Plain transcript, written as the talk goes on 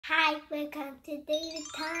Hi, welcome to David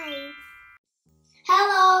Time.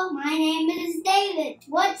 Hello, my name is David.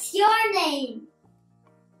 What's your name?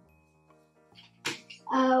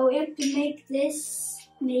 We have to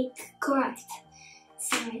make correct.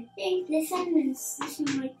 So I think this one is this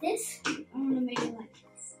one like this. I want to make it like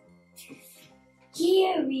this.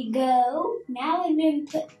 Here we go. Now I'm going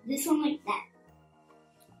to put this one like that.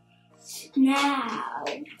 Now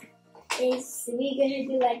we're going to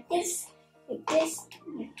do like this, like this,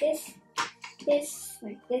 like this, this,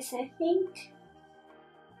 like this, I think.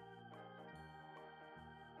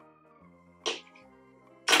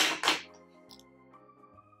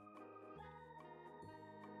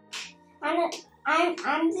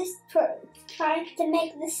 I'm just trying to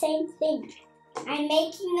make the same thing. I'm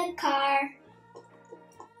making a car.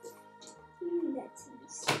 That's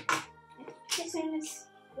nice.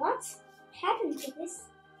 What happened to this?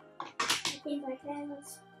 I think like that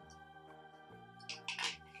was.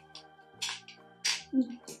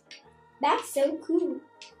 That's so cool.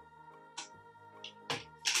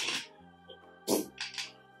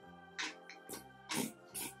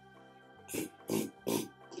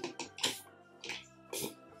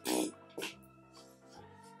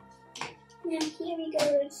 Now here we go.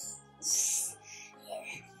 Let's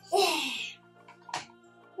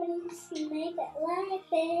make it like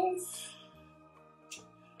this.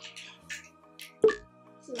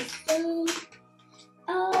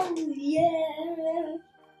 Oh yeah.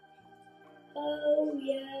 Oh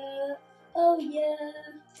yeah.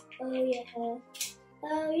 Oh yeah.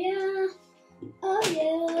 Oh yeah. Oh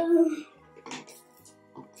yeah.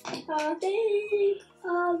 Oh yeah.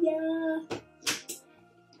 Oh yeah.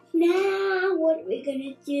 Now what we're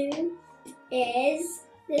gonna do is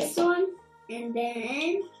this one and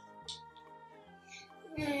then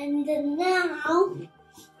now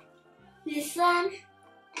this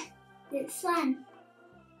one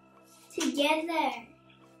together,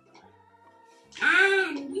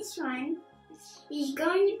 and this one is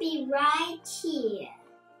going to be right here,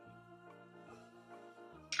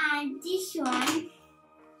 and this one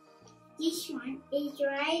is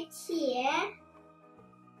right here,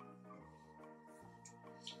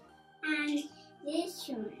 and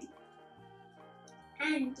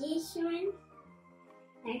this one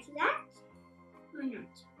like that, or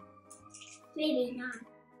not? Maybe not.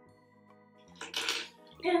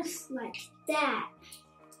 Just like that.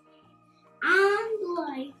 And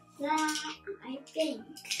like that, I think.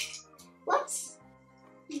 What?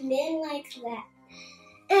 And then like that.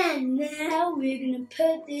 And now we're gonna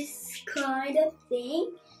put this kind of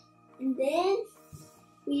thing, and then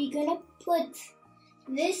we're gonna put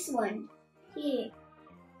this one here.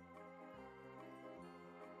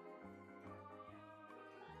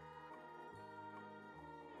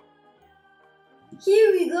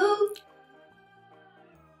 Here we go.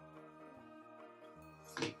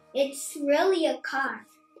 It's really a car.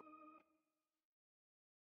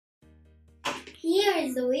 Here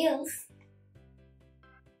is the wheels.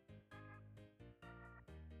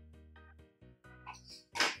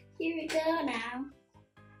 Here we go now.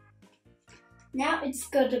 Now it's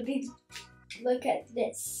gonna be, look at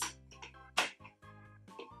this.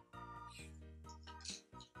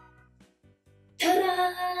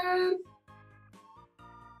 Ta-da!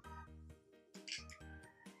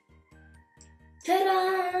 Ta-da!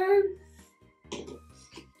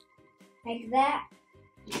 Like that.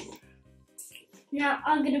 Now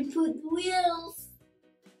I'm gonna put the wheels.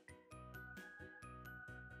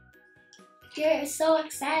 You're so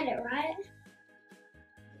excited, right?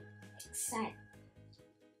 Excited.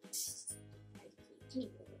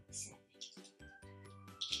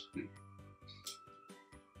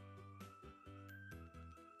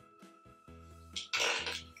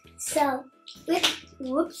 So,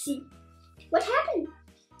 whoopsie. What happened?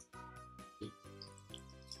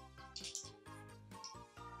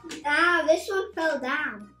 Ah, this one fell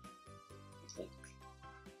down. I think.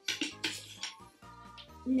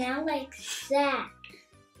 Now like that.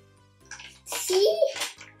 See?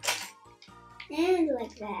 And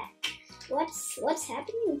like that. What's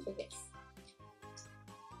happening to this?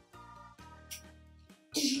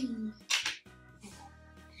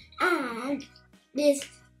 And this,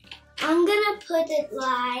 I'm gonna put it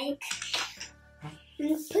like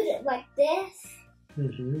this.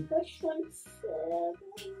 Mm-hmm. Which one's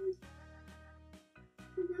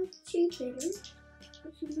not too better?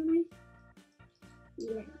 Which one?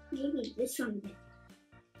 Yeah, maybe this one better.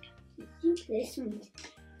 I think this one better.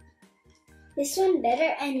 This one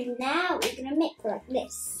better, and now we're gonna make like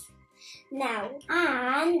this. Now,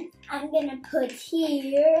 and I'm gonna put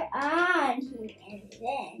here and here, and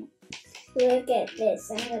then Look at this.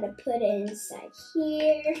 I'm gonna put it inside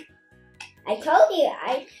here. I told you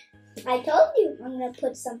I'm gonna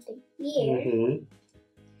put something here.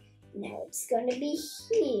 Now it's gonna be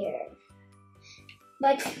here.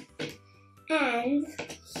 And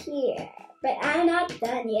here. But I'm not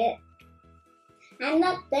done yet.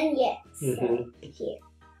 So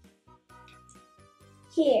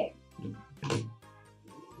here.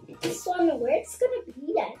 This one, where it's gonna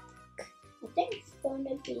be that? I think it's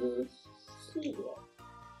gonna be here.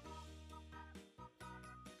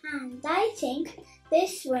 And I think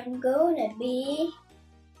this one gonna be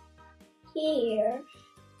here.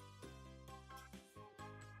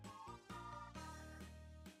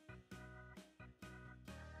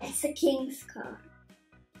 It's a king's car.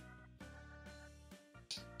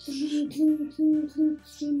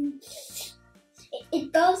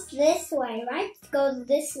 It goes this way, right? It goes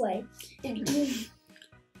this way.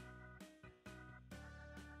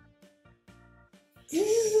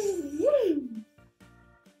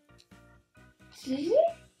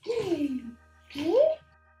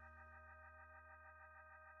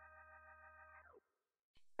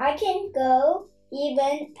 I can go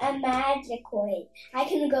even a magic way. I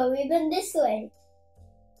can go even this way.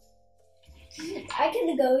 I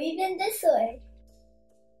can go even this way.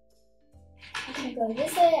 I can go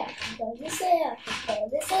this way, I can go this way, I can go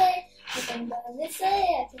this way, I can go this way,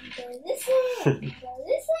 I can go this way, I can go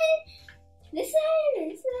this way, this way,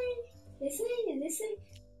 this way, this way, this way.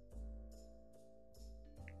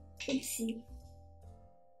 Oopsie.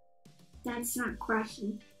 That's not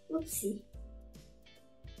crashing. Oopsie.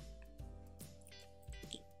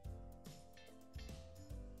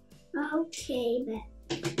 Okay,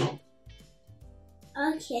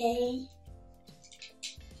 okay.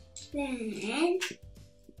 Then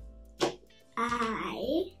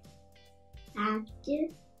I have to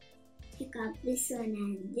pick up this one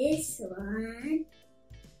and this one,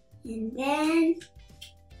 and then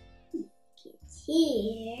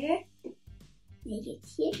make it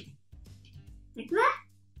here, like that.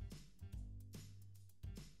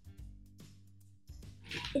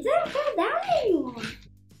 It doesn't fall down anymore.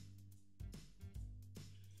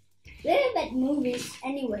 Little bit movies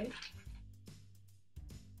anyway.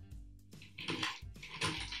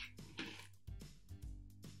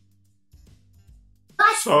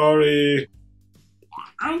 Sorry.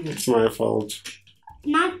 It's my fault.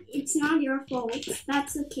 It's not your fault.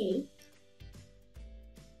 That's okay.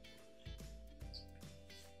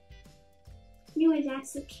 Anyway,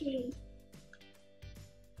 that's okay.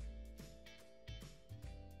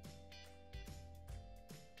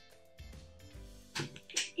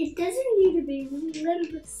 It doesn't need to be a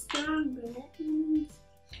little bit stronger.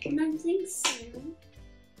 I don't think so.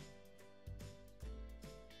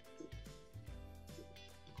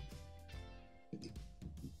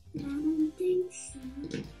 I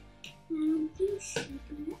don't think so.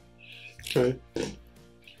 Okay.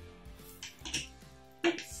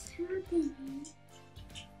 What's happening?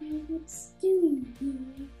 What's doing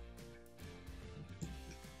here?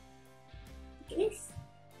 This?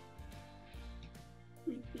 I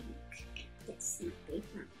think this might be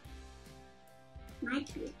fine. Might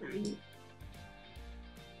be fine.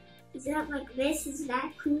 Is that like this? Is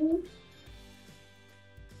that cool?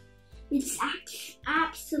 It's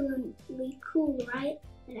absolutely cool, right?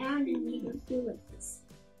 But I don't need to do with this.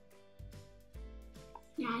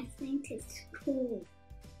 Yeah, I think it's cool.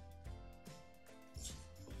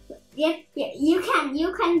 Yeah, you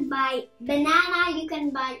can buy banana, you can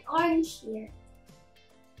buy orange here.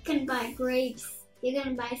 You can buy grapes. You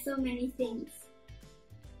can buy so many things.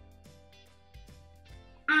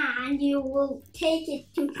 And you will take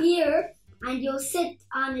it to here and you'll sit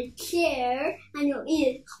on a chair and you'll eat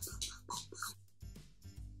it.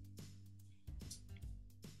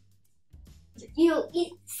 You'll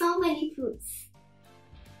eat so many fruits.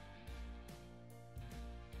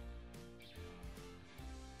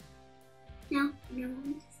 No.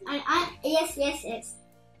 Yes.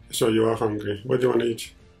 So you are hungry. What do you want to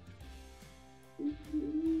eat?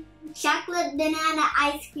 Chocolate banana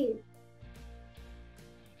ice cream.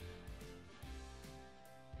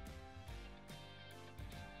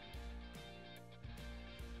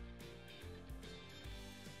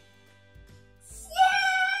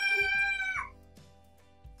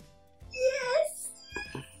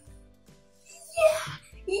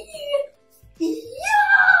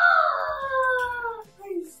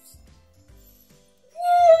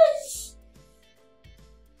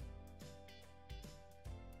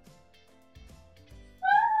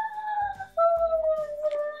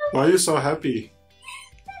 Why are you so happy?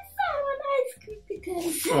 I want ice cream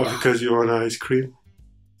because... Oh, because you want ice cream?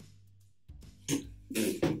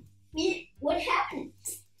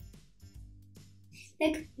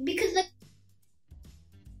 because the